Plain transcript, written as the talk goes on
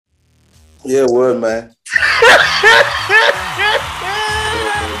Yeah, word, man.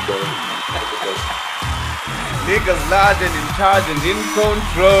 Word, bro. All the best. Niggas large and in charge and in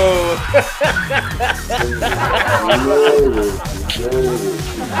control. You know it. You know it.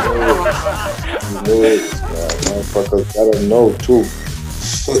 You know it. You know it, man. Motherfuckers gotta know too.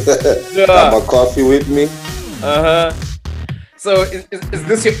 Got Yeah. my coffee with me. Uh huh. So is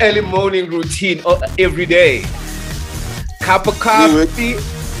this your early morning routine every day? Cup of Me with coffee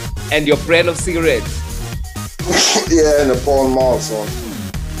and your brand of cigarettes. yeah, and the Paul Mall song.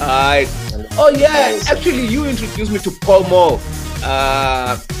 I And the Oh yeah, Paul song. actually you introduced me to Paul Mall.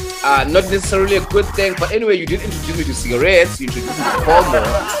 Uh, Not necessarily a good thing, but anyway, you did introduce me to cigarettes. You introduced me to Paul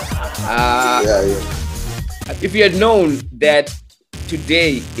Mall. Uh, Yeah, yeah. if you had known that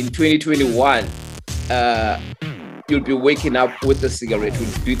today in 2021, uh, you'll be waking up with a cigarette,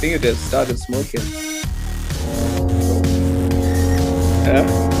 do you think you'd have started smoking? No, Huh?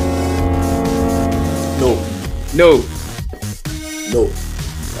 no, No. no.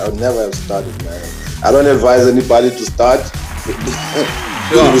 I would never have started, man. I don't advise anybody to start.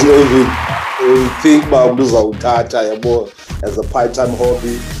 Sure. You think about lose utata more as a part-time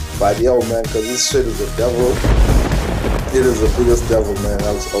hobby, but yo, man, because this shit is a devil. It is the biggest devil, man.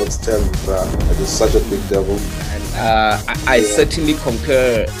 I was telling you, bro. It is such a big devil. And I Yeah, certainly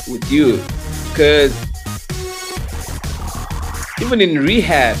concur with you because even in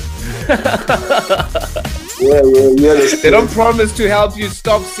rehab, yeah, yeah. We they don't understand. promise to help you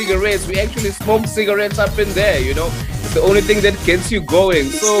stop cigarettes. We actually smoke cigarettes up in there, you know. It's the only thing that gets you going.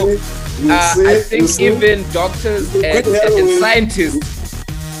 You So see, you I see, you think see. even You doctors can quit and heroin. You, scientists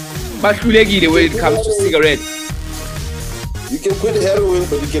bahlulekile you when can it quit comes to heroin. cigarettes, You can quit heroin,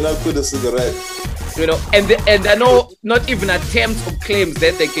 but you cannot quit a cigarette. you know. And I know not even attempts or claims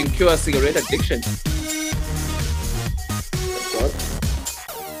that they can cure cigarette addiction. God,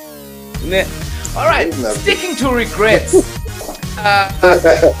 Nah. All there right, is nothing. sticking to regrets.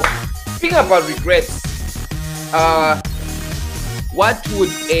 Speaking about regrets, uh, what would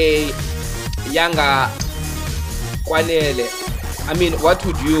a younger Kwanele, I mean, what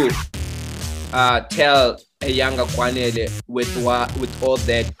would you tell a younger Kwanele with all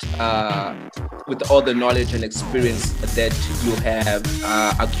that, with all the knowledge and experience that you have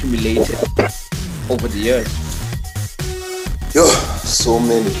accumulated over the years? Yo, so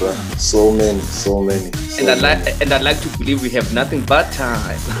many, bro. So many, so many, And so many. I'd like to believe we have nothing but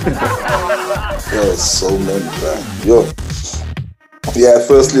time. Yo, so many, bro. Yo, yeah.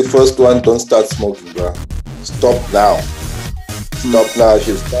 Firstly, first one, don't start smoking, bro. Stop now. Hmm, Stop now. If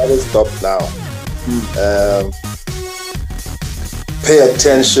you started, stop now. hmm, Um, Pay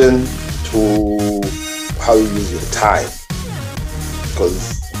attention to how you use your time,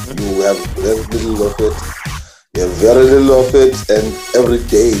 because you have very little of it. You have very little of it, and every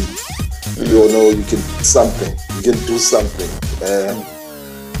day hmm, you know you can do something. You can do something.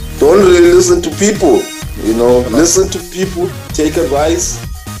 Don't really listen to people. You know, sure. listen to people, take advice,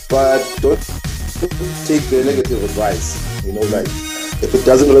 but don't take the negative advice. You know, like if it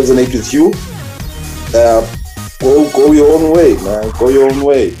doesn't resonate with you, uh, go your own way, man. Go your own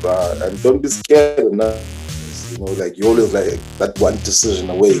way, and don't be scared of nothing. You know, like you always like that one decision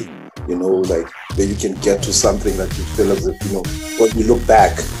away. You know, like where you can get to something that you feel as if you know when you look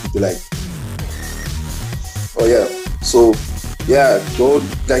back, you be like, oh yeah. So yeah, don't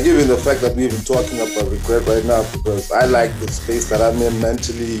like even the fact that we're even talking about regret right now because I like the space that I'm in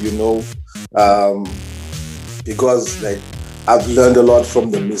mentally. You know, um, because like I've learned a lot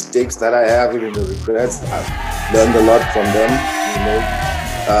from the mistakes that I have, even the regrets. I've learned a lot from them, you know,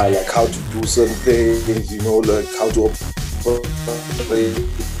 like how to do certain things, you know, like how to operate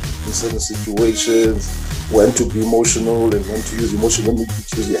in certain situations, when to be emotional and when to use emotion, when to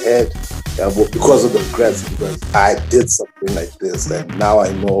use your head. Yeah, but because of the regrets, because I did something like this, and now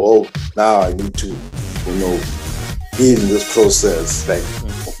I know. Oh, now I need to, you know, be in this process. Like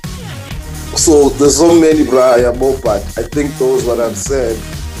so there's so many Brian but I think those what I've said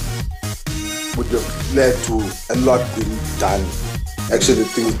would have led to a lot being done. Actually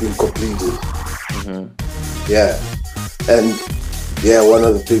things being completed. Mhm. Yeah. And yeah, one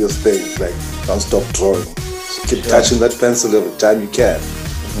of the biggest things, like don't stop drawing. Just keep Sure. touching that pencil every time you can.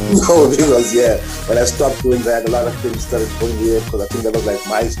 Mhm. No, because yeah, when I stopped doing that, a lot of things started going weird because I think that was like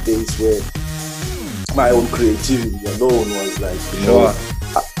my space where my own creativity alone was like, you know, Sure.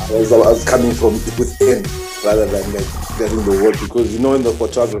 I was coming from within rather than like letting the world because you know in the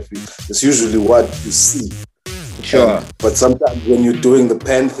photography it's usually what you see and Sure. but sometimes when you're doing the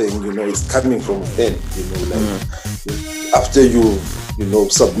pen thing you know it's coming from within you know like Mm. after you know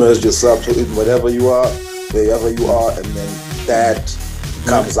submerge yourself to in whatever you are wherever you are and then that Mm.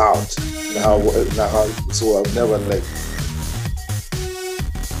 comes out So I've never like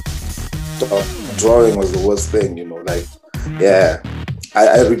drawing was the worst thing, you know. Like, yeah,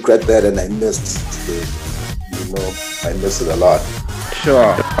 I regret that, and I missed it. You know, I miss it a lot.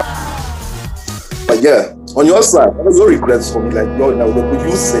 Sure. But yeah, on your side, what are your regrets for me? Like, yo, now what would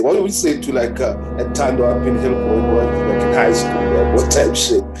you say? What would you say to like a Tando up in Hillboy, like in high school, like, what type of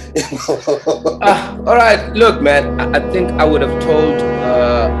shit? All right, look, man. I think I would have told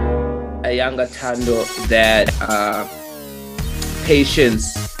a younger Tando that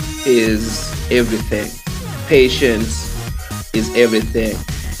patience is everything. Patience is everything,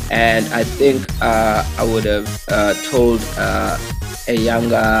 and I think I would have told a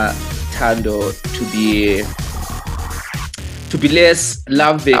younger Tando to be less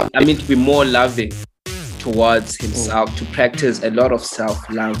loving. I mean, to be more loving towards himself, to practice a lot of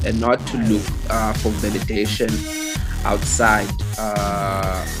self-love, and not to look for validation outside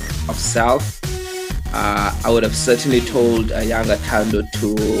of self. I would have certainly told a younger Tando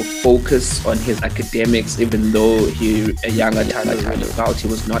to focus on his academics, even though a younger Tando felt he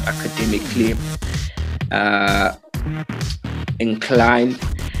was not academically inclined.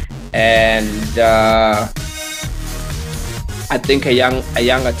 And I think a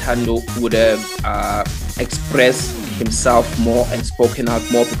younger Tando would have expressed himself more and spoken out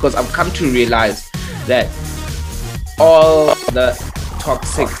more, because I've come to realize that all the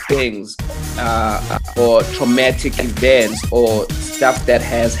toxic things or traumatic events or stuff that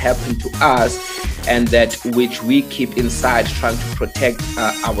has happened to us, and that which we keep inside trying to protect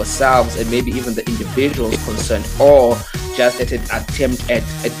ourselves and maybe even the individuals concerned, or just at an attempt at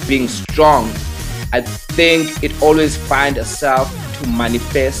being strong, I think it always finds itself to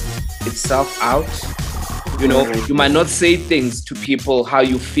manifest itself out. You know, you might not say things to people how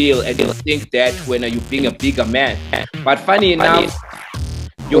you feel, and you think that when you're being a bigger man, but funny enough,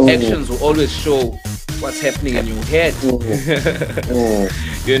 your actions will always show what's happening in your head.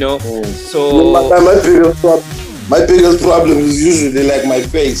 You know, so my biggest problem is usually like my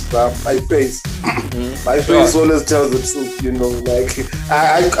face, bro. My face, my face always tells the truth. You know, like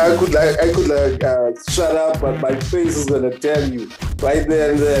I could shut up, but my face is gonna tell you right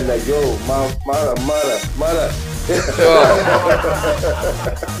there and then, like, yo, mother.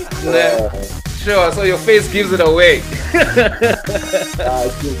 Sure. So your face gives it away. It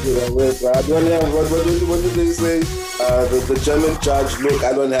gives it away, bro. I don't have what do they say? The German judge look.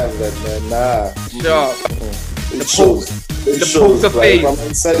 I don't have that, man. Nah. Sure. It shows. It shows. Poker face. I'm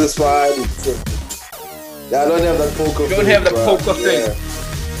unsatisfied. Yeah, I don't have that poker face. You don't have the poker face.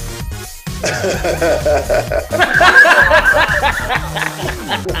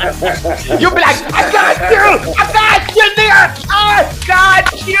 You'll be like, I got you, nigga, I got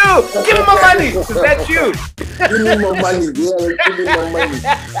you. Give me my money. Is that you? Give me my money, yeah. Give me my money.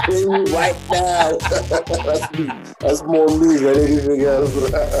 Pay me right now. That's more me than anything else.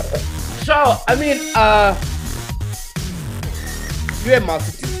 So, I mean, you're a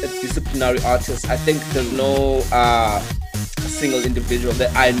multidisciplinary artist. I think there's no single individual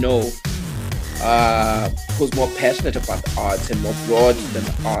that I know who's more passionate about the arts and more broad than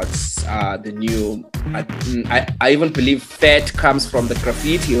the arts than you. I even believe fat comes from the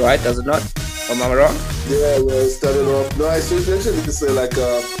graffiti, right? Does it not? Am I wrong? Yeah, it started off. No, I should actually say like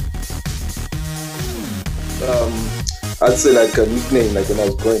I'd say like a nickname, like when I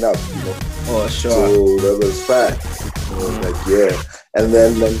was growing up, you know. Oh, sure. So that was fat. Like, yeah. And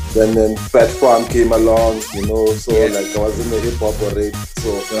then Fat Farm came along, you know, so yes. Like I was in the hip hop already,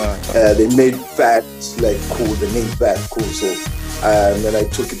 so they made Fat like cool, the name Fat cool, so and then I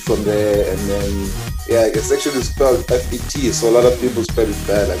took it from there, and then yeah, it's actually spelled F-E-T, so a lot of people spell it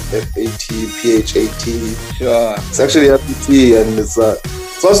bad, like F-A-T, P-H-A-T. Sure. It's actually F-E-T, and it's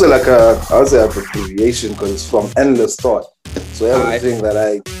also like I would say an abbreviation, because it's from endless thought. So everything that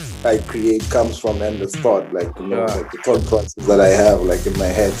I create comes from endless thought, like, you know, like the thought process that I have like in my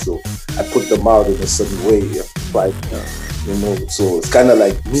head. So I put them out in a certain way, right? You know, so it's kind of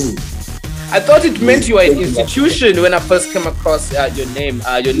like me. I thought it meant you were an institution when I first came across your name,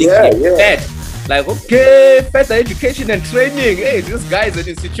 your nickname, Fat. Like, okay, Fat Education and Training. Hey, this guy is an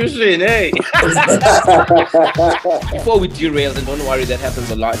institution. Hey. Before we derail, and don't worry, that happens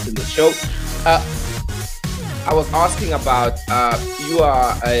a lot in the show. I was asking about, you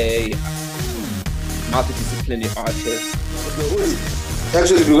are a multidisciplinary artist.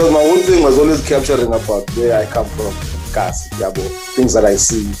 Actually, because my whole thing was always capturing about where I come from, things that I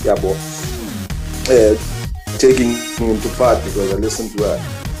see, taking into part, because I listened to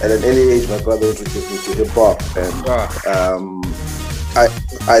at an early age, my brother introduced me to hip hop, and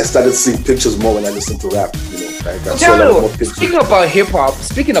I started seeing pictures more when I listened to rap. You know, like I saw a lot more pictures. Speaking about hip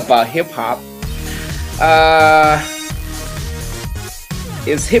hop,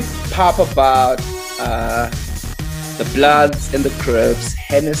 is hip hop about the Bloods and the Crips,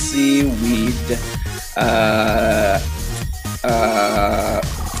 Hennessy, weed,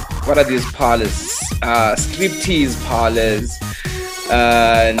 what are these parlors? Striptease parlors,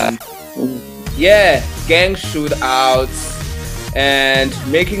 yeah, gang shootouts, and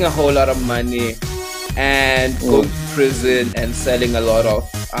making a whole lot of money, and going to prison and selling a lot of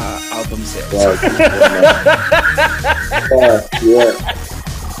album sales.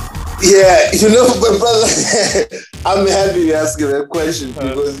 Yeah, you know, my brother, I'm happy you asking that question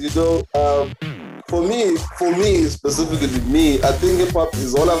because, you know, for me, specifically me, I think hip hop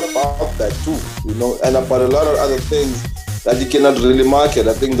is all about that too, you know, and about a lot of other things that you cannot really market.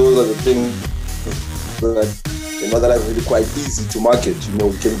 I think those are the things that, you know, that are really quite easy to market. You know,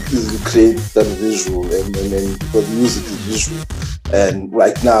 we can easily create that visual, and because music is visual. And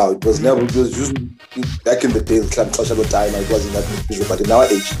right now, it was usually back in the days, time it wasn't that visual, but in our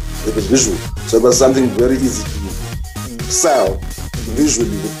age, it was visual. So it was something very easy to sell visually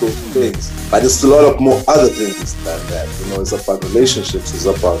with those things. But it's a lot of more other things than that. You know, it's about relationships, it's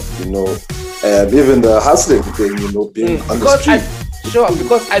about, you know, even the hustling thing, you know, being on the street.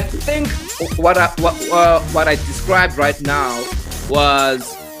 Because I think what I described right now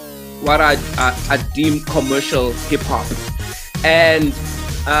was what I deem commercial hip hop. And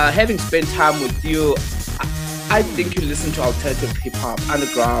having spent time with you, I think you listen to alternative hip hop,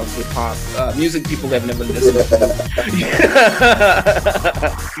 underground hip hop, music people have never listened to.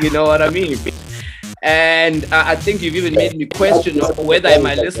 You know what I mean? And I think you've even made me question whether am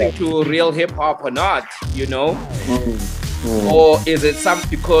I listening to real hip hop or not, you know? Or is it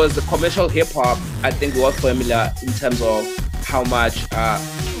because the commercial hip hop, I think we're familiar in terms of how much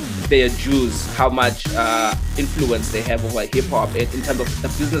they are Jews, how much influence they have over hip hop in terms of the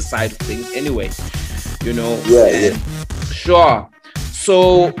business side of things anyway, you know? Yeah. Sure.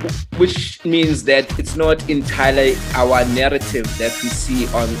 So, which means that it's not entirely our narrative that we see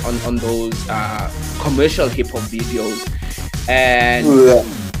on those commercial hip hop videos. And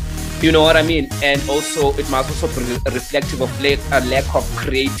you know what I mean? And also, it must also be reflective of a lack of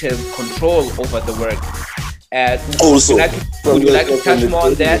creative control over the work. Also, would you like to touch more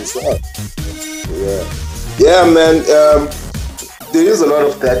on that? Yeah, man. There is a lot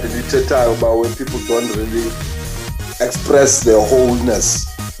of that in literature about when people don't really express their wholeness.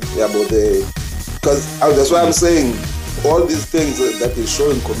 Yeah, but because that's why I'm saying all these things that they're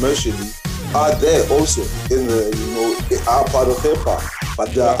showing commercially are there also in the, you know, are part of hip hop.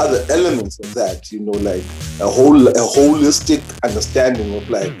 But there are other elements of that, you know, like a holistic understanding of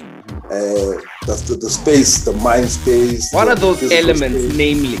like the space, the mind space. What are those elements, space.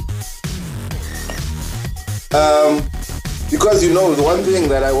 Namely? Because, you know, the one thing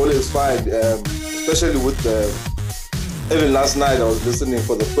that I always find, especially with even last night, I was listening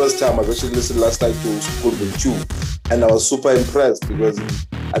for the first time. I actually listened last night to School with Chew, and I was super impressed because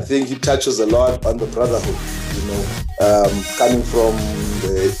I think he touches a lot on the brotherhood, you know, coming from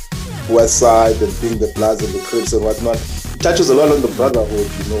the West Side and being the Bloods and the Crips and whatnot. He touches a lot on the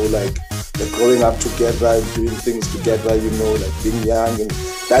brotherhood, you know, like the growing up together and doing things together, you know, like being young. And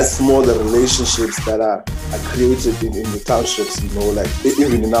that's more the relationships that are created in the townships, you know, like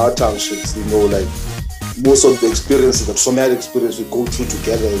even in our townships, you know, like most of the experiences, the traumatic experience we go through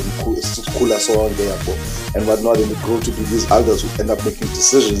together and school us all there and whatnot, and we grow to be these elders who end up making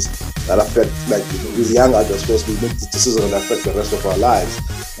decisions that affect, like, you know, these young elders first, we make the decisions that affect the rest of our lives,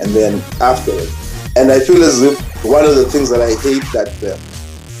 and then afterwards. And I feel as if one of the things that I hate that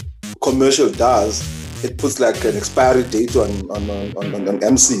commercial does, it puts like an expiry date on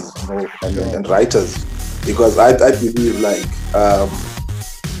MCs, you know, and writers, because I believe like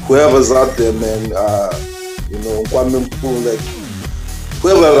whoever's out there, man, you know, like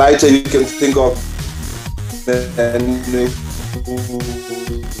whoever writer you can think of, and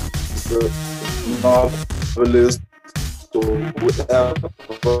novelist or whatever,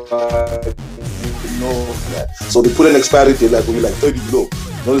 you know. So they put an expiry date like when you're like 30 below.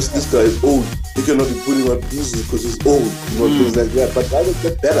 Notice this guy is old. He cannot be putting out music because he's old, you know, things like that. But I will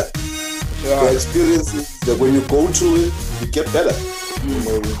get better. The experiences that when you go through it, you get better. You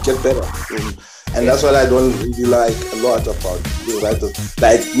know, you get better. And that's what I don't really like a lot about the writers.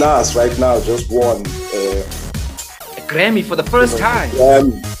 Like Nas right now just won a Grammy for the first time.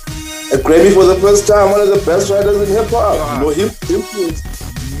 A Grammy for the first time. One of the best writers in hip hop. You know, he influenced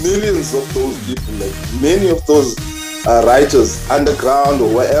millions of those people. Like many of those writers, underground or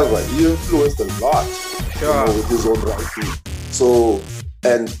wherever, he influenced a lot. You know, with his own writing. So,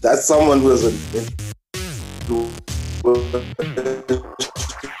 and that's someone who has like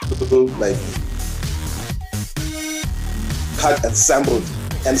cut and sampled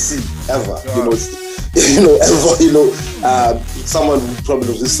MC ever, someone would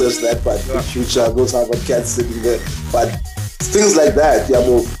probably research that, but in the future, those have a cat sitting there. But things like that,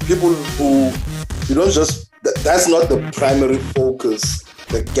 people who, you don't just, that's not the primary focus.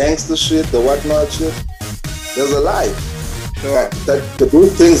 The gangster shit, the whatnot shit, there's a lie. Sure. That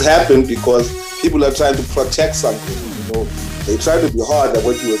those things happen because people are trying to protect something, They try to be hard at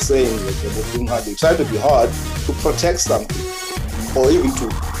what you were saying, they try to be hard to protect something, or even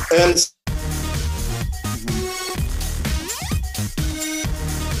to earn.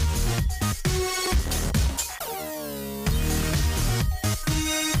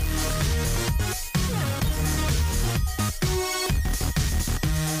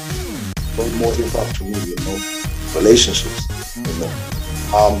 More hip hop to me, relationships,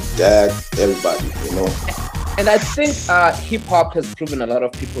 dad, everybody, And I think hip hop has proven a lot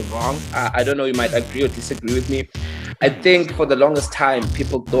of people wrong. I don't know, you might agree or disagree with me. I think for the longest time,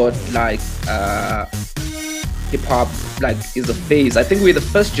 people thought like hip hop like is a phase. I think we're the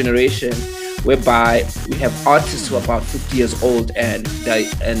first generation whereby we have artists who are about 50 years old and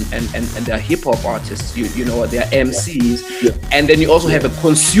they're hip hop artists. They're MCs, and then you also have a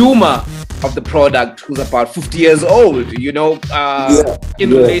consumer of the product who's about 50 years old, in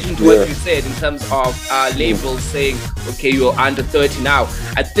relation to what you said in terms of labels saying, okay, you're under 30 now.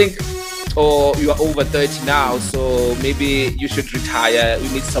 I think, or you are over 30 now, so maybe you should retire. We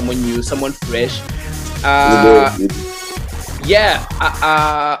need someone new, someone fresh. What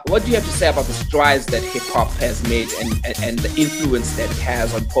do you have to say about the strides that hip hop has made and the influence that it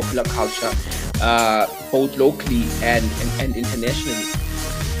has on popular culture, both locally and internationally?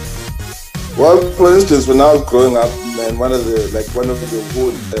 Well, for instance, when I was growing up, man, one of the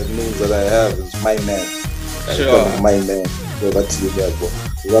hood names that I have is My Man. Sure. My Man.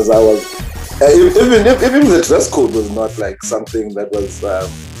 Because I was, even the dress code was not like something that was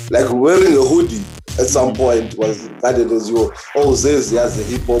like wearing a hoodie at some point was regarded as Zez has a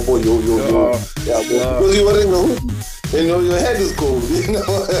hip hop, because you're wearing a hoodie, your head is cold,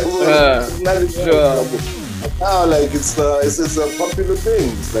 Now, like it's a popular thing.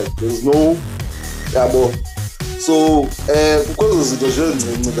 It's like there's no, So because it's a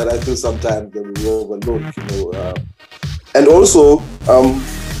journey that I feel sometimes that we overlook, and also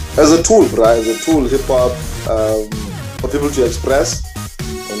as a tool, hip hop for people to express,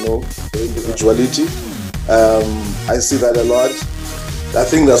 their individuality. I see that a lot. I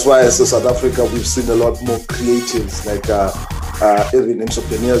think that's why as South Africa we've seen a lot more creatives, like even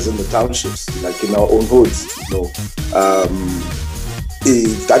entrepreneurs in the townships, like in our own hoods,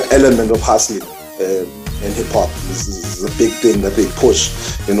 that element of hustling in hip hop is a big thing, a big push,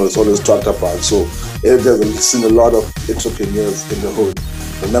 it's always talked about. So we've seen a lot of entrepreneurs in the hood.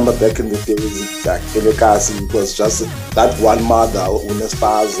 Remember back in the days, like in the castle, it was just that one mother,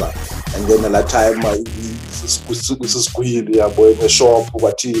 unespaza, and then at that time, in a shop, it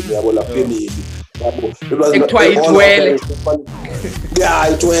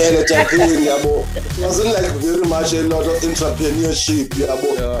wasn't like very much a lot of entrepreneurship.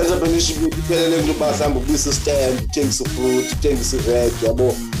 Stand, things of fruit, things of red, but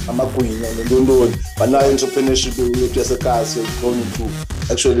now entrepreneurship is going into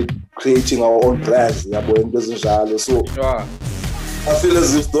actually creating our own brands. So I feel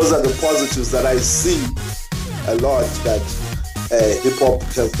as if those are the positives that I see a lot, that hip hop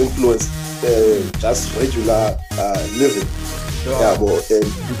has influenced just regular living.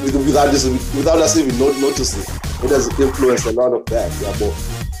 Without us even noticing, it has influenced a lot of that.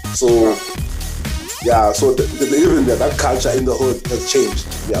 So even that culture in the hood has changed.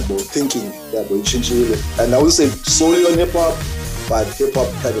 Thinking, changing, and I would say solely on hip hop, but hip hop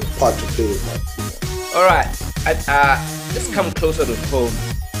had a part to play in that. All right, let's come closer to home.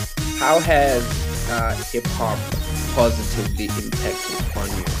 How has hip hop positively impacted on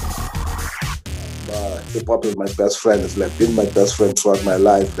you? Hip hop is my best friend. It's like been my best friend throughout my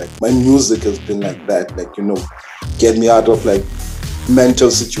life. Like my music has been like that. Like get me out of like mental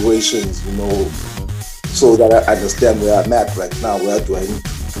situations. So that I understand where I'm at right now. Where do I need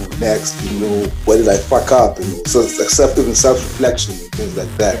to do next? Where did I fuck up? So it's accepting and self-reflection and things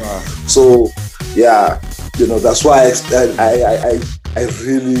like that. So that's why I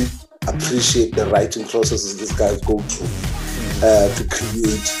really appreciate the writing processes these guys go through to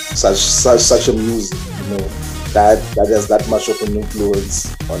create such a music, that has that much of an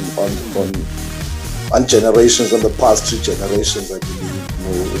influence on generations, on the past 3 generations. I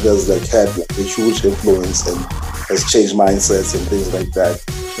believe, it has like had like a huge influence, and has changed mindsets and things like that.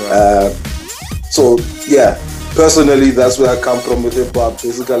 Sure. So yeah, personally, that's where I come from with hip hop.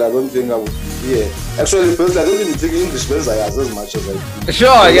 Basically, I don't think I would be here. Actually, personally, I don't even think English means I as much as I do.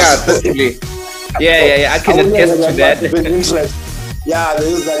 Sure, yeah, possibly. Yeah. I can attest to that. Yeah, there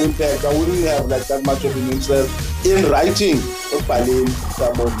is that impact. I wouldn't have like that much of an interest in writing.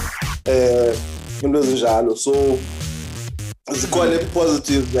 So it's quite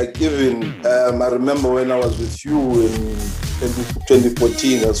positive. Like even I remember when I was with you in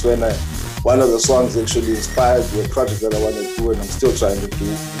 2014. That's when one of the songs actually inspired the project that I want to do, and I'm still trying to do,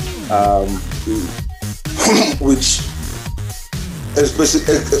 which especially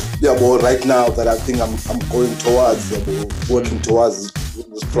right now that I think I'm going towards, working towards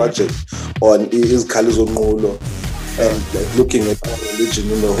this project on is Khalizo Nqulo, and like looking at our religion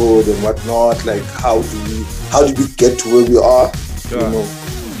in the hood and whatnot. Like how do we get to where we are? Sure.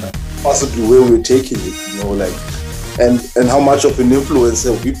 Possibly where we're taking it. Like. And how much of an influence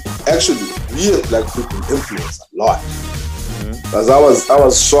we as black people influence a lot. Because I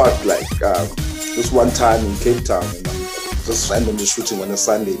was shocked, like this one time in Cape Town, and I'm just randomly shooting on a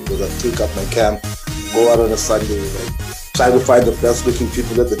Sunday because I take up my cam, go out on a Sunday, like try to find the best looking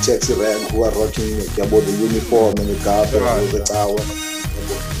people at the taxi rank who are rocking the uniform and the garb and the tower.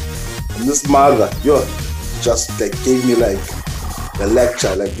 And this mother, just like gave me like the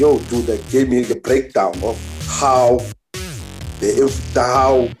lecture, like dude, like gave me a breakdown of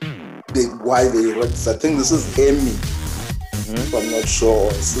why they wrote this. I think this is Amy. If I'm not sure.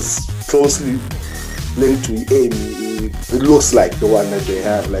 This is closely linked to Amy. It looks like the one that they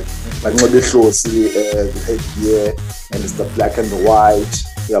have, like the headgear, and it's the black and the white.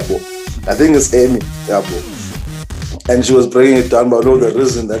 I think it's Amy. And she was breaking it down, but the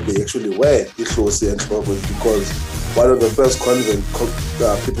reason that they actually wear Ihlosi and Shlobo is because one of the first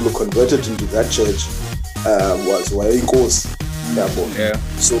people who converted into that church was Wainkosi. Yeah.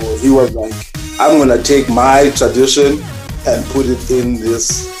 So he was like, I'm gonna take my tradition and put it in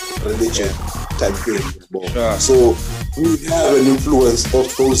this religion type thing. Sure. So we have an influence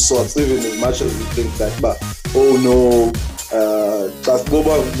of those sorts, even as much as we think that, but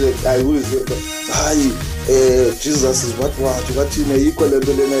Jesus is what equal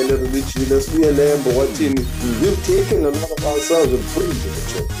religion. We've taken a lot of ourselves and put it into the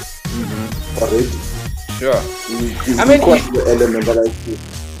church already. Sure. I mean, the element that I see.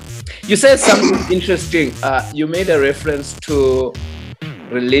 You said something interesting. You made a reference to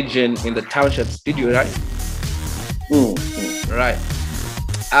religion in the townships. Did you, right? Right.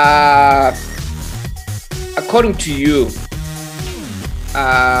 According to you,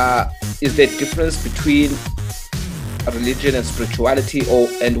 is there a difference between a religion and spirituality,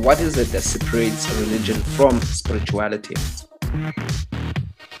 and what is it that separates a religion from spirituality?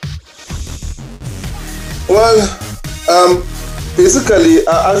 Well, basically,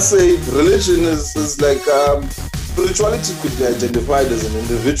 I'd say religion is like spirituality could be identified as an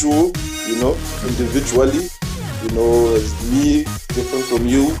individual, individually, as me, different from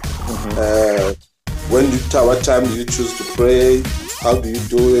you. What time do you choose to pray? How do you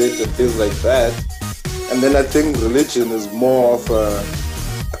do it? And things like that. And then I think religion is more of a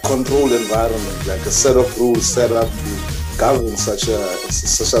controlled environment, like a set of rules set up to govern such a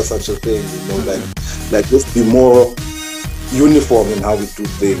thing, like let's be more uniform in how we do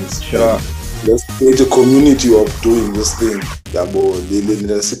things. Sure. Let's create a community of doing this thing. When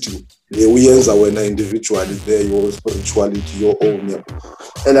individually there, your spirituality, your own.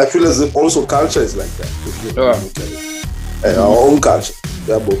 And I feel as if also culture is like that. If you look at it. Our own culture.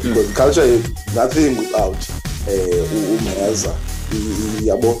 Because culture is nothing without umeza,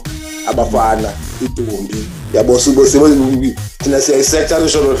 abafana, itumbi. But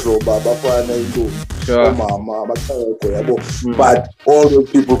all the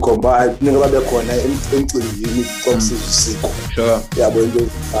people combined,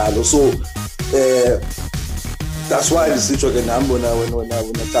 so that's why the situation when I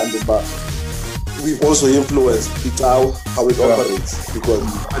talk about, we've also influenced how it operates, because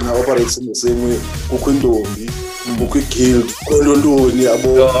it operates in the same way.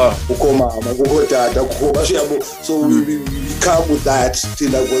 So we come with that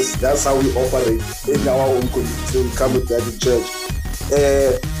till that's how we operate in our own community. So we come with that in church.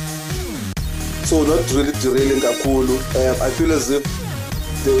 So not really derailing Kakulu. I feel as if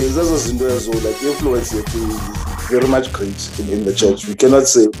there is also like influence here too, very much great in the church. We cannot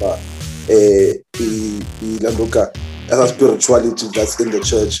say as a spirituality that's in the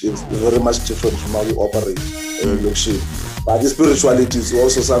church is very much different from how we operate. But the spirituality is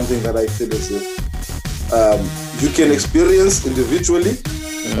also something that I feel as if you can experience individually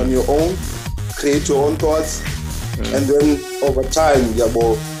on your own, create your own thoughts, And then over time,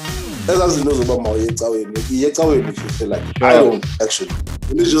 yabo, as you know about my if you feel like I don't actually.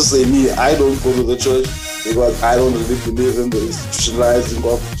 Let me just say me, I don't go to the church because I don't really believe in the institutionalizing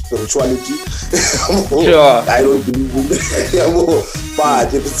of spirituality. Sure. I don't believe in it.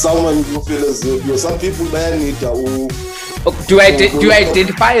 But if it's someone you feel as if you some people man need to do you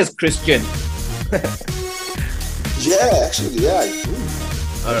identify as Christian? Yeah, actually, yeah, I do.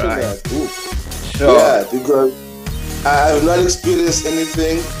 Alright. I do. Sure. Yeah, because I have not experienced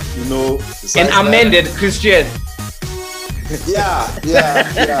anything, you know. An amended Christian. Yeah.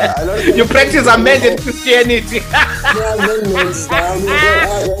 I don't you practice amended Christianity. Yeah, amendments.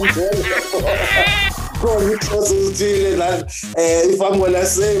 If I'm gonna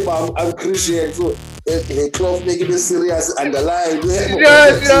say I'm Christian, so a cloth making it serious underline. Sure.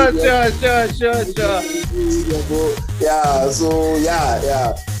 Yeah, so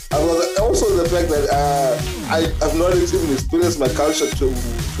yeah. And also the fact that I've not even experienced my culture to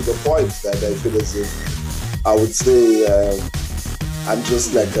the point that I feel as if I would say I'm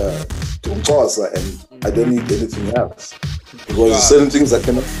just like a Tumtosa and I don't need anything else. Because there's certain things I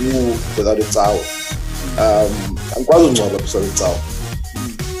cannot do without a towel. I'm quite uncomfortable without a towel.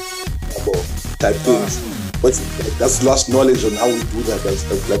 Type things. But that's lost knowledge on how we do that as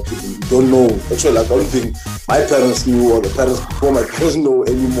black people. We don't know. Actually, I don't think my parents knew or the parents before my parents know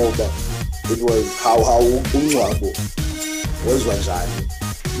anymore, but it was how Unwabo was Wanjani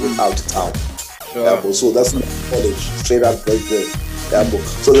without a towel. Sure. So that's not knowledge, straight up right there.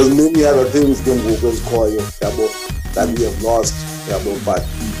 So there's many other things that we have lost. But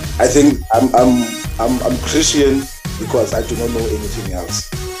I think I'm Christian because I do not know anything else.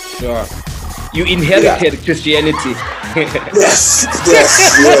 Sure. You inherited Christianity. Yes.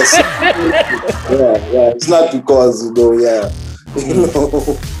 Yeah. It's not because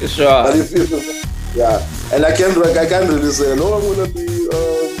Sure. But if and I can't really say, no, I'm gonna be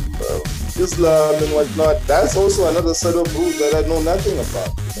Islam and whatnot. That's also another set of rules that I know nothing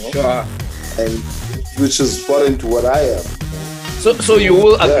about. Sure. And which is foreign to what I am. So you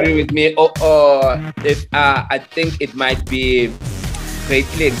will agree with me, or if I think it might be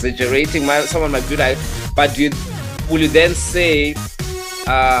greatly exaggerating. Someone might be like, but will you then say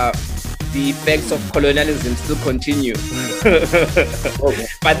the effects of colonialism still continue,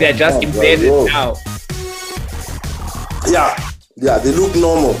 but they're just embedded now? Yeah, they look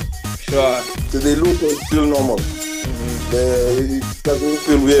normal. Sure. So they look and feel normal. It doesn't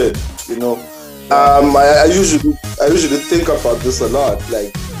feel weird, you know. I usually think about this a lot.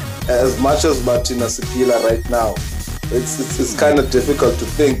 Like, as much as Martina Sipila right now, it's kind of difficult to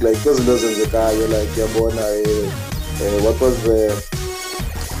think. Like, because the guy, you're like, what was the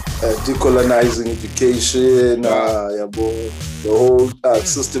decolonizing education, the whole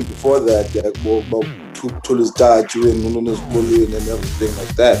system before that, Tulis Daju and everything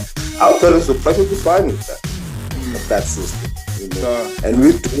like that. Our parents were perfectly fine with that system, you know. And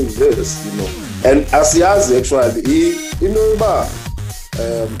we're doing this, you know. And Asiazi actually,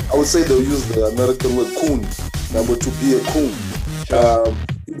 I would say they'll use the American word coon, to be a coon.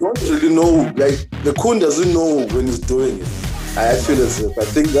 You don't really know, like the coon doesn't know when he's doing it. I feel as if I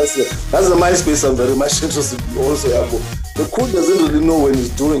think that's the MySpace I'm very much interested in also. The coon doesn't really know when he's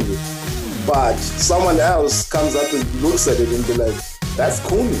doing it, but someone else comes up and looks at it and be like, "That's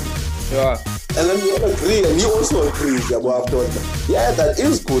cooning." Sure. And then we all agree, and he also agrees afterwards. Yeah, that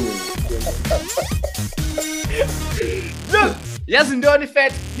is cooning. Look, yes, in the only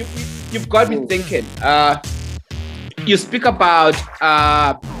fact you've got me thinking. You speak about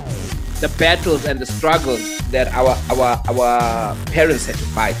the battles and the struggles that our parents had to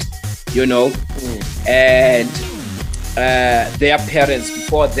fight, you know, and their parents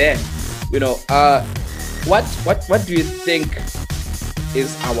before then, you know. What do you think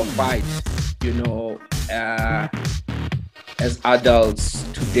is our fight, you know, as adults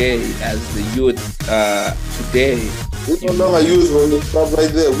today, as the youth today? We no longer youth when we stop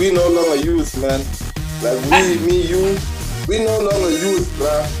right there. We no longer youth, man. Like we no longer youth,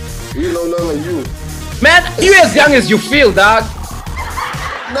 bruh. We no longer youth. Man, you as young as you feel, dog.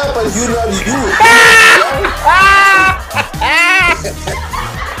 No, but you not youth.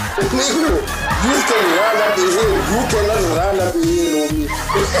 You can run up the hill. You cannot run up the hill on me.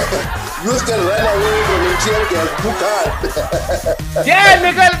 You can run away from the tear gas. You can't. Yeah,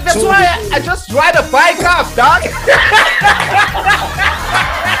 nigga, that's why I just ride a bike up, dog.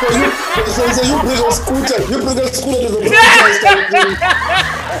 So you bring a scooter. You bring a scooter to the bike.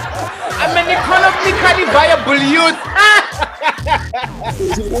 I'm an economically viable youth.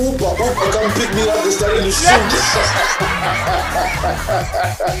 Uber, come pick me up. They started to shoot.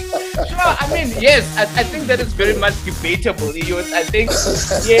 Sure, I mean, yes, I think that is very much debatable. Youth, I think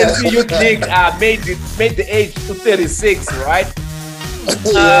yes, Youth League made the age to 36, right?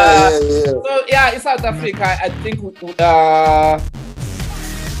 So yeah, in South Africa, I think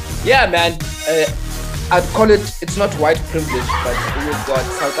yeah, man. I'd call it, it's not white privilege, but we've got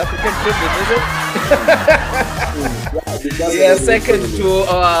South African privilege, is it? Yeah,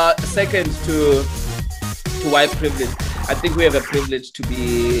 second to white privilege. I think we have a privilege to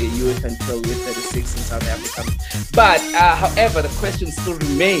be youth until we're 36 in South Africa. But however, the question still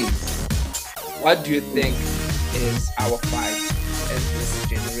remains: what do you think is our fight as this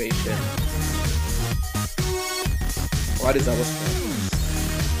generation? What is our struggle?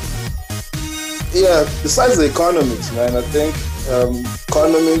 Yeah, besides the economics, man, I think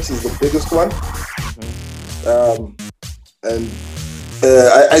economics is the biggest one. And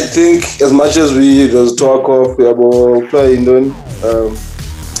I think as much as we just talk of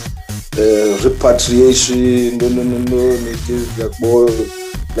repatriation,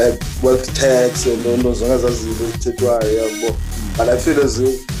 like wealth tax and but I feel as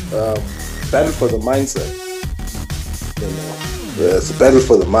if battle for the mindset, it's a battle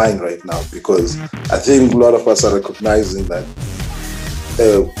for the mind right now, because I think a lot of us are recognizing that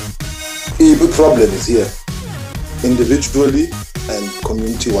a big problem is here, individually and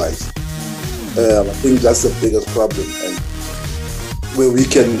community-wise. I think that's the biggest problem, and where we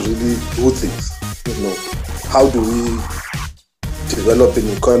can really do things. How do we develop an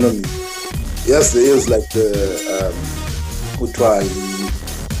economy? Yes, there is like the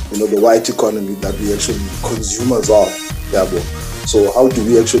the white economy that we actually consumers of. So how do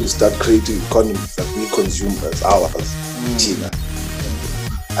we actually start creating economies that we consume as ours? China.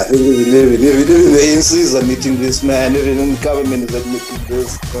 I think even the ANCs are meeting this, man. Even the government is admitting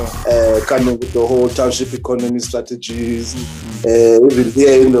this, coming with the whole township economy strategies. Even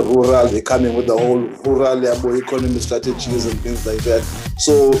here in the rural, they're coming with the whole rural economy strategies and things like that.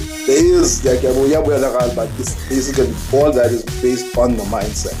 So there is like but it's basically all that is based on the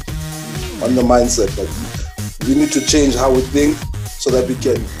mindset. On the mindset that we need to change how we think so that we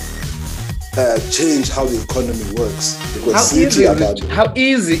can change how the economy works. Because how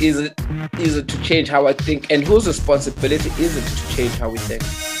easy is it to change how I think, and whose responsibility is it to change how we think?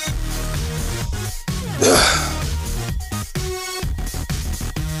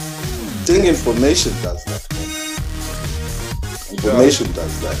 I think information does that. Information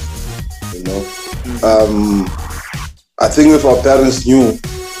does that. I think if our parents knew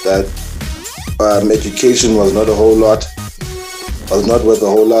that education was not a whole lot, was not worth a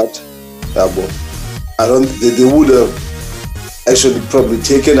whole lot, they would have actually probably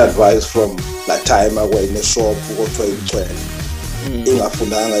taken advice from that time I was in a shop or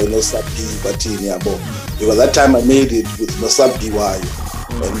because that time I made it with no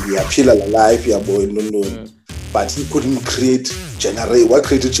and we appeal alive but he couldn't create what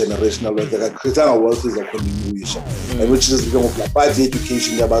created generational wealth. Like creating a wealth is a continuation, and which is the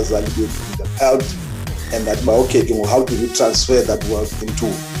education helped, and that okay, how do we transfer that wealth into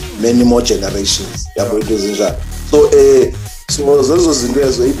many more generations? So those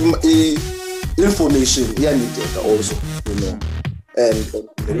information needed also,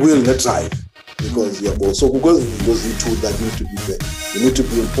 and will not drive. Because because you two that need to be there. You need to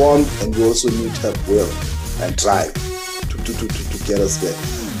be informed, and you also need to have will and drive to get us there.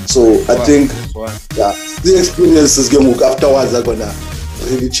 So I think the experiences afterwards are gonna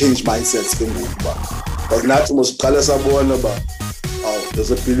really change mindsets. Because now most colors are born about there's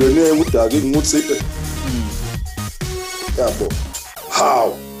a billionaire who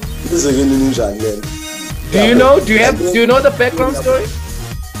how this is again ninja again. Do you know the background story?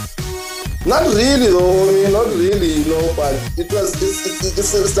 Not really though, not really, but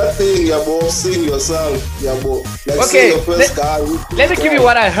it's that thing about seeing yourself, like okay, your first car. Let me give you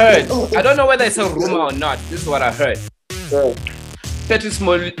what I heard. I don't know whether it's a rumor or not. This is what I heard. Yeah. Patrice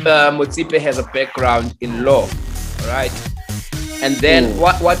Motsepe has a background in law, right? And then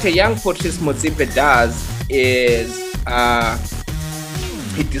what a young Patrice Motsepe does is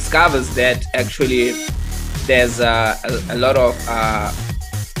he discovers that actually there's a lot of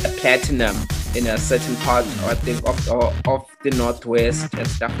platinum in a certain part, I think, of the Northwest and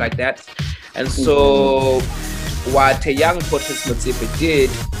stuff like that. And so what a young Patrice Motsepe did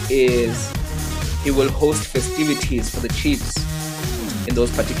is he will host festivities for the chiefs in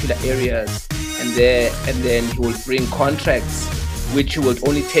those particular areas, and then he will bring contracts which he would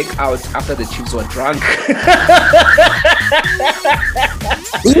only take out after the chiefs were drunk.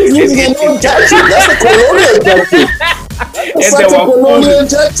 That's a colonial tactic. That's And they such a were colonial full.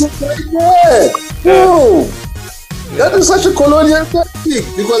 tactic right there. Whoa. That is such a colonial tactic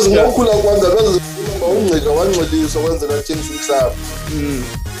because ngokukhula kwanza lwenza ungqika wanxeliswa wenzela change umhlaba.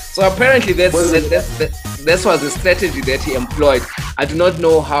 So apparently that was the strategy that he employed. I do not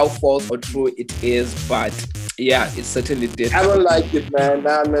know how false or true it is, but yeah, it certainly did. I don't like it, man.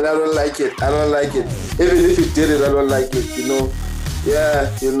 Nah, man, I don't like it. I don't like it. Even if he did it, I don't like it, you know. Yeah,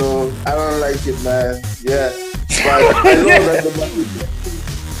 you know, I don't like it, man. Yeah. But I know that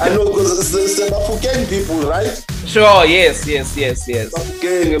I know because it's the Bafokeng people, right? Sure, yes.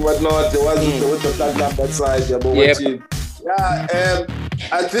 Bafokeng and whatnot, the ones with the black on that side, yeah,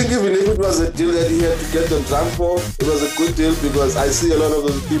 I think even if it was a deal that he had to get them drunk for, it was a good deal because I see a lot of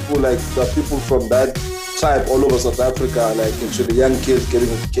those people, like the people from that tribe all over South Africa, like actually young kids getting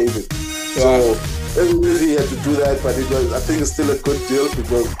educated. Sure. So even if he had to do that, but I think it's still a good deal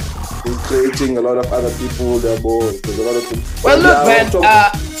because he's creating a lot of other people. There's a lot of people. Well, look, man,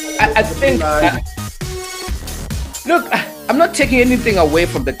 I think. Look, I'm not taking anything away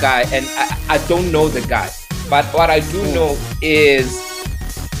from the guy, and I don't know the guy. But what I do know is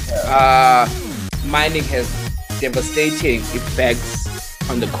mining has devastating effects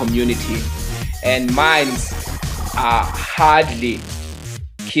on the community, and mines hardly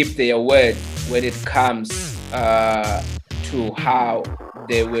keep their word when it comes to how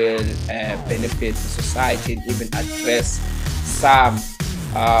they will benefit society and even address some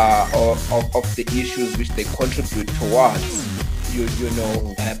of the issues which they contribute towards. You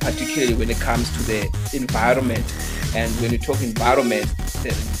know, particularly when it comes to the environment, and when you talk environment,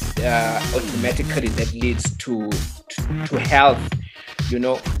 automatically that leads to health, you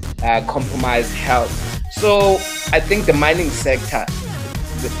know, compromised health. So I think the mining sector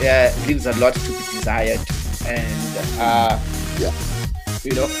leaves a lot to be desired, and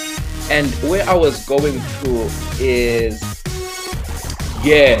you know, and where I was going to is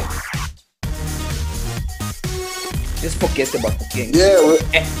just forget about the king.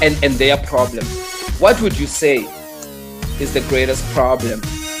 And their problems. What would you say is the greatest problem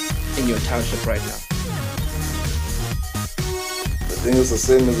in your township right now? I think it's the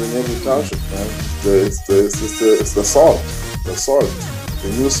same as in every township, man. It's the salt. The salt. The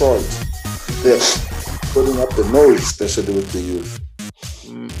new salt. They're putting up the nose, especially with the youth.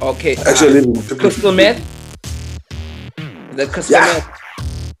 Okay. Actually, crystal meth? The crystal meth?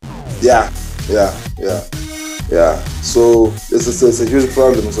 Yeah. So it's a huge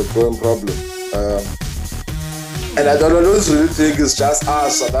problem. It's a growing problem. And I don't really think it's just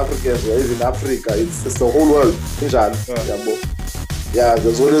us, South Africans, or even Africa. It's the whole world. Yeah,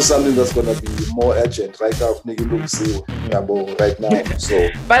 there's always something that's gonna be more urgent right now. Right now. So.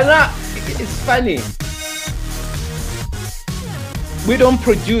 But now it's funny. We don't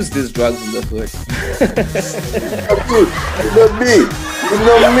produce these drugs in the hood. You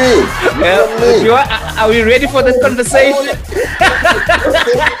know me. Are we ready for this conversation?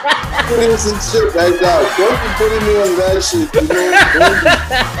 Putting some shit right now. Don't be putting me on that shit. You know,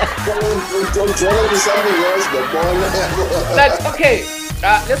 don't try to do something else. Like, okay,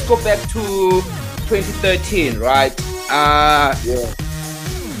 let's go back to 2013, right?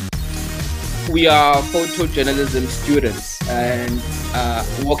 We are photojournalism students and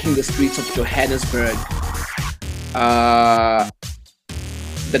walking the streets of Johannesburg.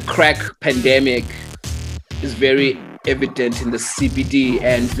 The crack pandemic is very evident in the CBD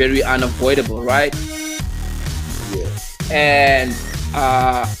and very unavoidable, right? Yeah. And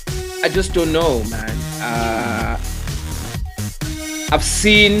I just don't know, man. I've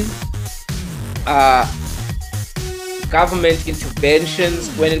seen government interventions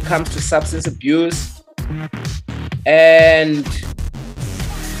when it comes to substance abuse, and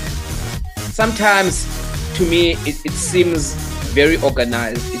sometimes to me it seems very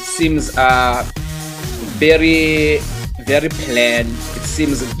organized. It seems very, very planned. It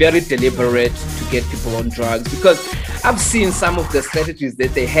seems very deliberate to get people on drugs, because I've seen some of the strategies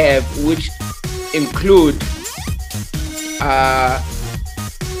that they have, which include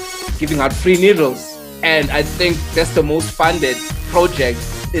giving out free needles. And I think that's the most funded project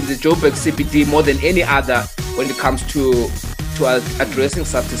in the Joburg CBD more than any other when it comes to addressing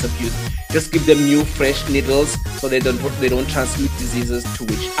substance abuse. Just give them new, fresh needles so they don't transmit diseases to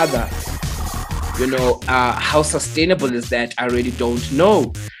each other. You know, how sustainable is that? I really don't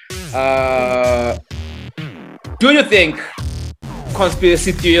know. Do you think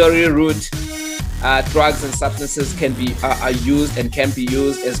conspiracy theory route drugs and substances are used and can be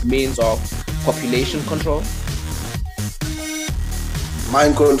used as means of population control?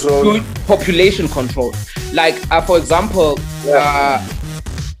 Mind control? Population control. Like, for example,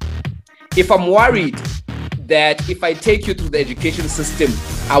 if I'm worried that if I take you through the education system,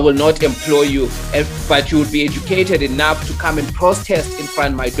 I will not employ you, but you will be educated enough to come and protest in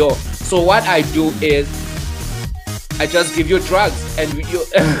front of my door. So what I do is I just give you drugs and you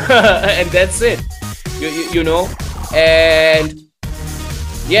and that's it. You know, and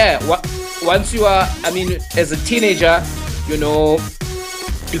yeah, once you are, I mean, as a teenager, you know,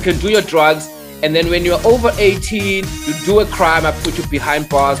 you can do your drugs, and then when you're over 18, you do a crime, I put you behind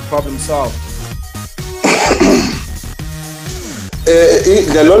bars, problem solved.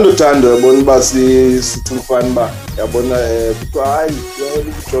 Ngalondo thando yabona ba sicifana ba yabona kuthiwa hayi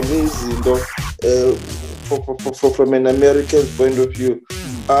ujonge izinto from an American point of view.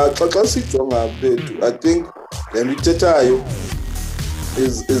 Xa sijonga bethu, I think le nto ithethayo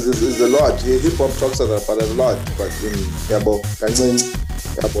is a lot. Hip hop talks about a lot, but yabo kancinci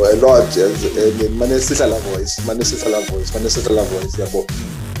yabo a lot mane sihla voice yabo.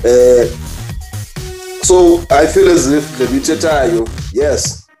 So I feel as if the ithethayo,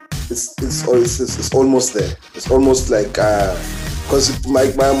 yes, it's almost there. It's almost like because my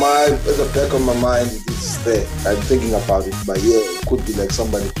mind, at the back of my mind, it's there. I'm thinking about it, but yeah, it could be like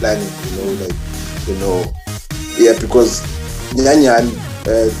somebody planning, because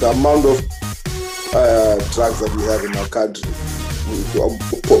the amount of drugs that we have in our country,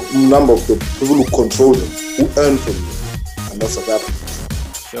 the number of the people who control them, who earn from them, are not South Africans.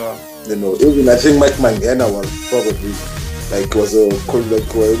 Sure. Even I think Mike Mangena was probably was a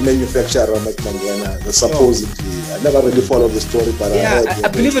manufacturer of Mike Mangena, supposedly. I never really followed the story, but I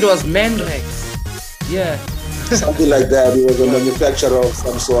believe it was Mandrex. Yeah. Something like that. He was a manufacturer of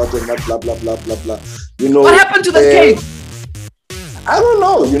some sort and blah blah blah blah blah. What happened to the case? I don't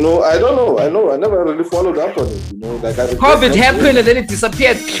know. I don't know. I never really followed up on it. COVID happened and then it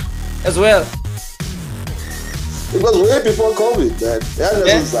disappeared as well. It was way before COVID, man.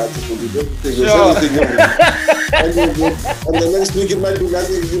 And the next week it might be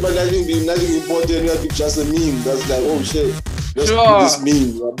nothing important. It might be just a meme. That's like, oh shit, just this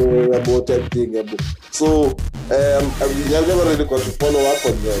meme about that thing. So I've never really got to follow up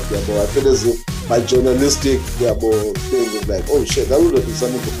on that. I feel as if my journalistic thing was like, oh shit, that would have been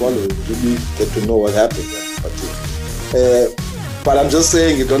something to follow. Really get to know what happened. But I'm just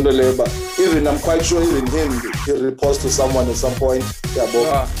saying it on the labor. Even I'm quite sure even him, he reports to someone at some point.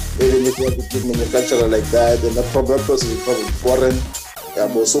 Even if you have a big manufacturer like that, then that person is probably foreign.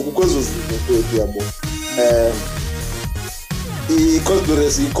 So because of the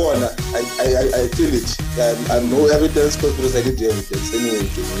conspiracy corner, I feel it. I know evidence, conspiracy, I get the evidence anyway.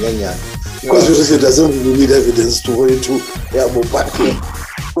 Conspiracy doesn't really need evidence to hold it to.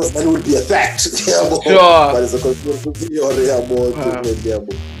 Because that would be a fact. But it's a conspiracy theory.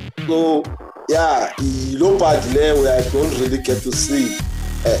 So, yeah, low part there where I don't really get to see,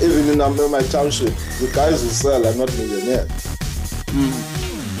 even in my township, the guys who sell are not millionaires.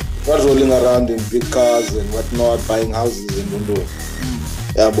 Not rolling around in big cars and whatnot, buying houses in Mundo.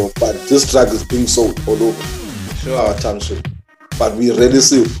 But this drug is being sold all over our township. But we rarely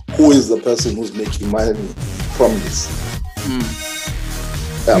see who is the person who's making money from this.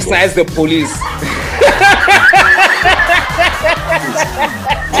 Besides the police.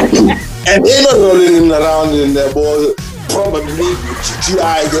 And they're not rolling around in their ball, probably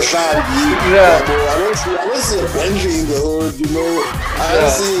GTI, the fan. I don't see a Bentley in the hood, I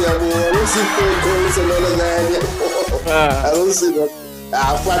don't see Falcons and all of that. I don't see that.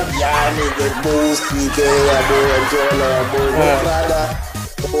 Fabiani, the most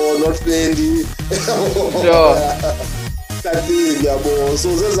not Fendi. That thing, so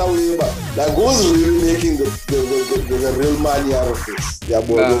that's how we like who's really making the real money out of this?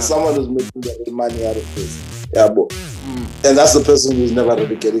 There's someone who's making the real money out of this. And that's the person who's never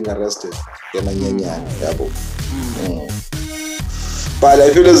really getting arrested. But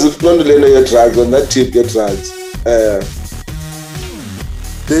I feel as if not only your drugs, on that tip get drugs, there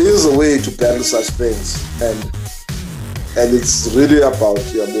is a way to battle such things, and it's really about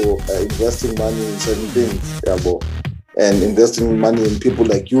investing money in certain things, and investing money in people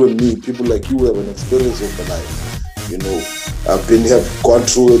like you and me, people like you who have an experience of the life, have gone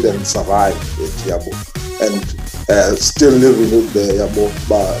through it and survived it, and still living with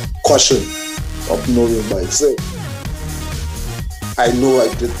the caution of knowing by itself. I know I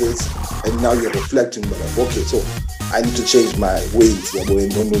did this, and now you're reflecting, but like, okay, so I need to change my ways, no.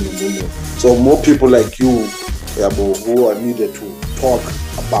 So more people like you, who are needed to talk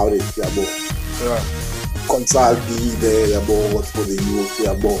about it, consult be there about what for the youth,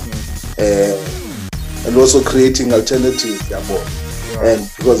 and also creating alternatives, and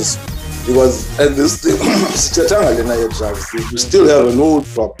because and this thing, we still have an old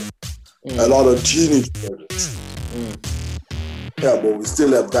problem. a lot of teenage projects. Yeah, but we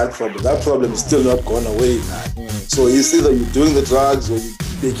still have that problem. That problem is still not gone away now. So it's either you're doing the drugs or you're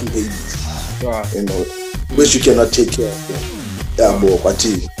making babies, you know, which you cannot take care of.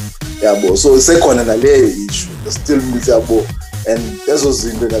 Yeah, but so second and a issue, still means and there's also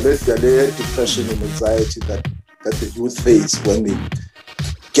in the depression and anxiety that the youth face when they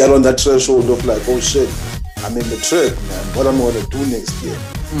get on that threshold of like, oh shit, I'm in the trick, man. What am I gonna do next year?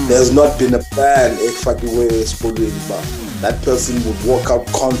 There's not been a plan that person would walk out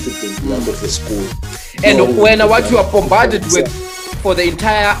confidently out of the school. And what you are bombarded with for the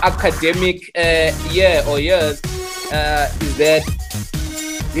entire academic year or years is that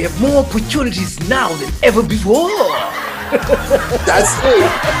we have more opportunities now than ever before. That's it.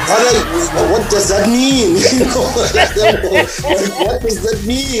 What does that mean? What does that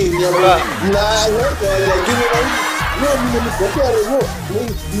mean?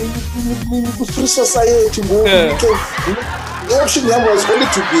 Free society. The option was only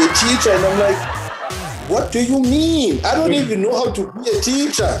to be a teacher, and I'm like, what do you mean? I don't even know how to be a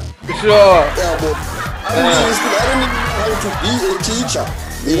teacher. Sure. Yeah, but I don't even know how to be a teacher.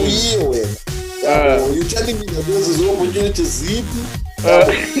 You're telling me that there's this opportunity zip.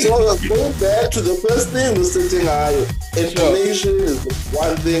 So going back to the first thing, the setting information is the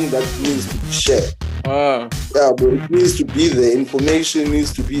one thing that needs to be shared. Yeah, but it needs to be there. Information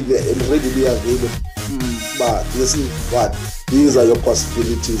needs to be there and readily available. But this is what these are your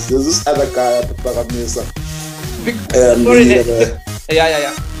possibilities. There's this other guy,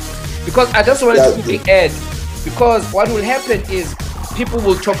 because I just wanted to quickly add, because what will happen is people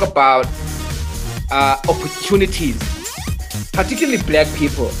will talk about opportunities, particularly black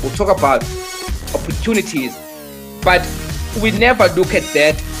people will talk about opportunities, but we never look at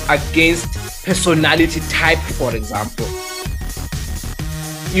that against personality type, for example.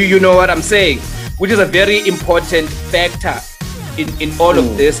 You know what I'm saying? Which is a very important factor in all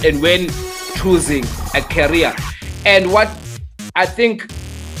of this and when choosing a career. And what I think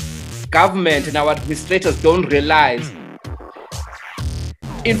government and our administrators don't realize,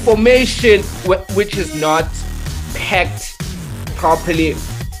 information which is not packed properly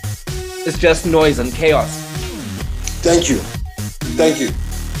is just noise and chaos. Thank you.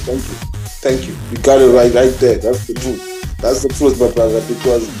 You got it right there. That's the truth. That's the truth, my brother.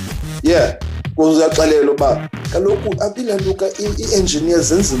 Because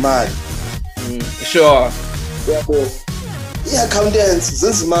engineers enzimali. Sure. Accountants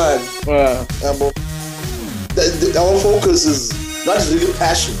enzimali. Our focus is not really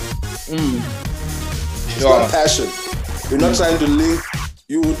passion. It's not passion. We're not trying to link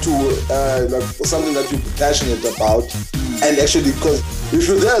you to like something that you're passionate about. And actually, because if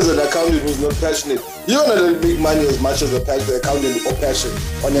you're there as an accountant who's not passionate, you're not going to make money as much as a accountant or passion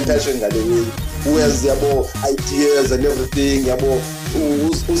on your passion, by the way, who has their more ideas and everything,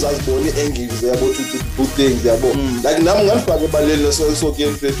 who's as born engaged, they're about to do things, like now I'm going to so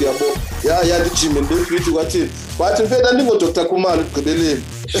game play, the gym and the future, what it. But in fact, I think what Dr. Kumar could believe.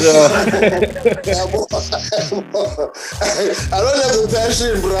 I don't have the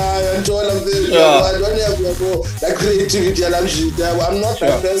passion, Brian. I don't have the creativity. I'm not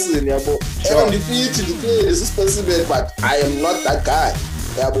that person. Even defeated is specimen, but I am not that guy.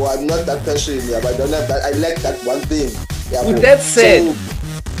 I'm not that passionate. But I don't have that. I like that one thing. With that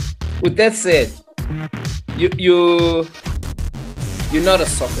said, you're not a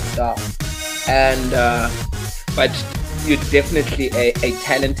soccer star, and but you're definitely a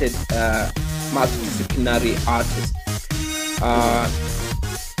talented multidisciplinary artist.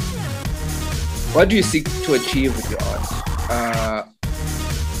 What do you seek to achieve with your art?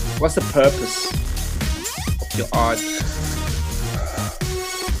 What's the purpose of your art?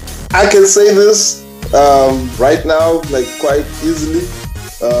 I can say this right now, like quite easily,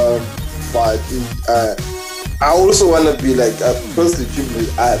 but I also want to be like, firstly,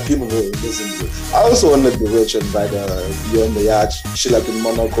 people who listen to it. I also want to be rich and ride beyond the yacht, chill up in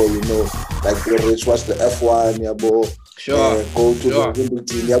Monaco, like the rich, watch the F1, go to the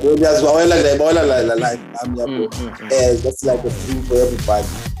Wimbledon, that's like a dream for everybody.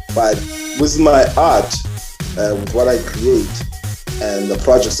 But with my art, with what I create, and the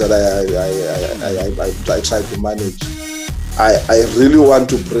projects that I try to manage, I really want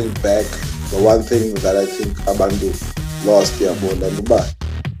to bring back the one thing that I think Abantu lost here.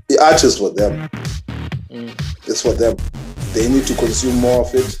 The art is for them. It's for them. They need to consume more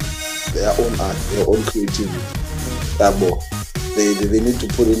of it. Their own art, their own creativity. They need to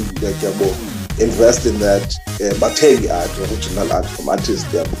put in invest in that material art, original art from artists.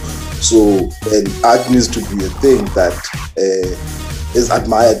 So art needs to be a thing that is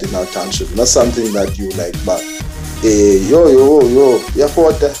admired in our township, not something that you like, but yo,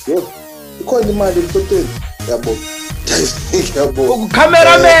 yafota, yo, ikhona imali epoteni, yabo. Yabo.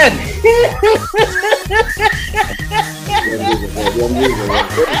 Cameraman.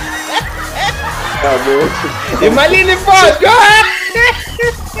 Imalini photo.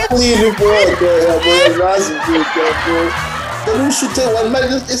 Imalini photo, yabo, yazi ukuthi yabo. Then we should tell one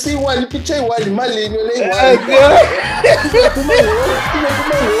man, you see one picture, one malini,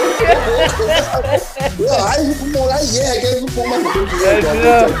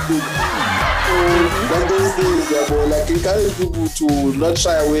 those things, like encourage people to not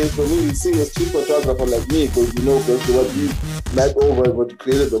shy away from me. Seeing a street photographer like me, because because what we met over what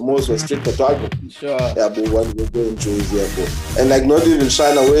created the most was street photography. Sure. Yeah, but what we're going to is and like not even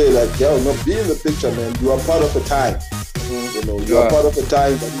shine away, like not be in the picture, man. You are part of a time. You are part of a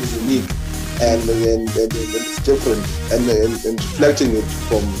time that is unique and it's different and reflecting it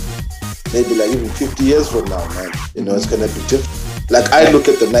from maybe like even 50 years from now, man. It's gonna be different. Like I look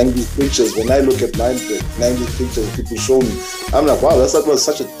at the 90s pictures, when I look at 90s pictures people show me, I'm like, wow, that was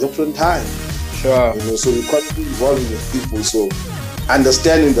such a different time. Sure. So we constantly evolving with people. So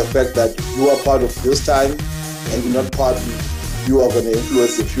understanding the fact that you are part of this time and you're not part you are going to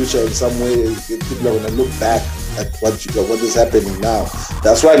influence the future in some way. People are going to look back at what is happening now.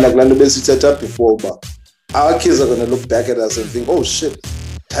 That's why, like Lando Besi set up before, but our kids are going to look back at us and think, oh shit,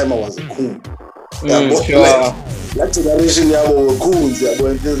 time I was a coon. Sure. That generation were coons,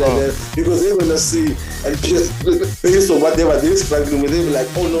 and things like that, because they're going to see, and based on whatever they're struggling with, they'll be like,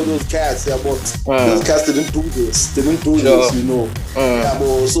 oh no, those cats, those cats didn't do this, so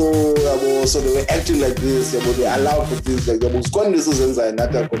they were acting like this, they allowed for this, like, and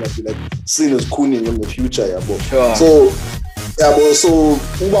that are going to be like seen as cooning in the future, so we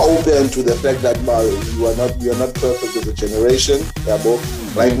are open to the fact that we are not perfect as a generation,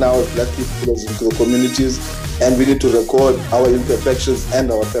 right now as black people into the communities, and we need to record our imperfections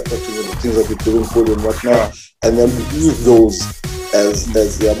and our perfections and the things that we're doing good and whatnot, and then we use those as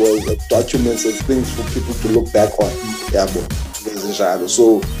documents and things for people to look back on.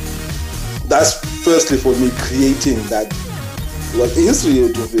 So that's firstly for me creating that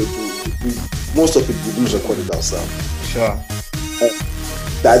history. Most of it we do record it ourselves. Sure.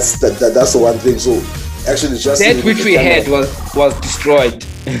 That's the one thing. So actually, just that which we had was destroyed.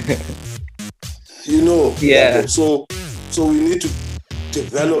 Yeah. So we need to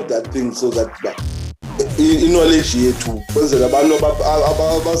develop that thing so that knowledge here too. Because they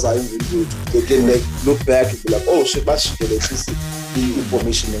can like look back and be like, oh shit, but she can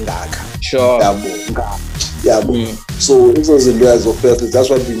information in that. Sure. So this was the as of first. That's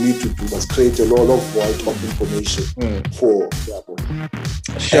what we need to do. Must create a lot of void of information for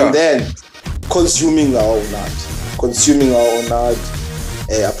Sure. And then consuming our own art,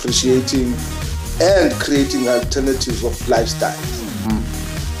 appreciating and creating alternatives of lifestyle.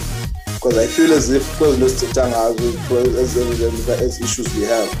 Because I feel as if as issues we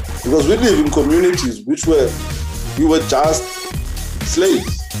have, because we live in communities we were just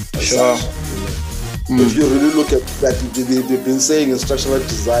slaves. Sure. If you really look at that, they've been saying in structural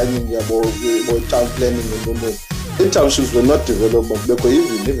designing about town planning and the townships were not developed, but they could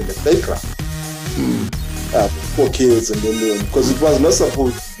even live in the playground for kids and because it was not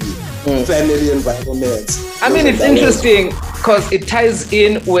supposed to be family environments. I mean, it's interesting because it ties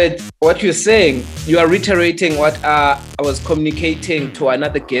in with what you're saying. You are reiterating what I was communicating to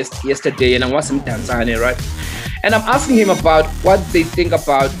another guest yesterday, and I was in Tanzania, right? And I'm asking him about what they think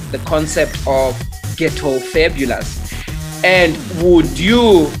about the concept of ghetto fabulous. And would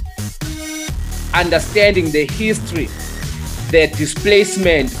you, understanding the history, the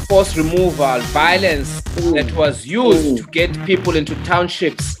displacement, forced removal, violence that was used to get people into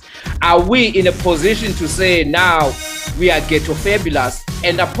townships, are we in a position to say now we are ghetto fabulous?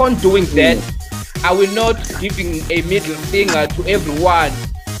 And upon doing that, are we not giving a middle finger to everyone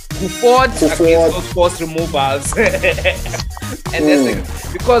who fought against those forced removals? And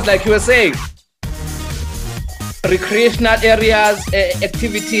that's because, like you were saying, recreational areas,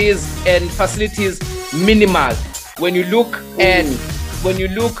 activities, and facilities minimal. When you look at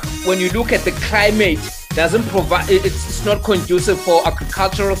the climate, doesn't provide. It's not conducive for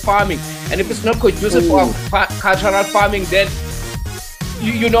agricultural farming, and if it's not conducive for agricultural farming, then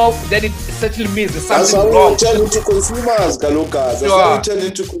then it certainly means there's something wrong. That's how we turn into consumers, Galoka. That's how we turn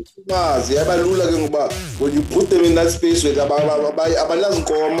into consumers. When you put them in that space where so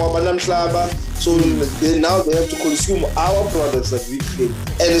now they have to consume our products that we create.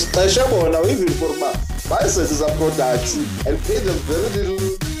 And it's now even for bicycles are products and pay them very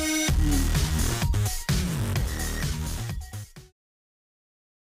little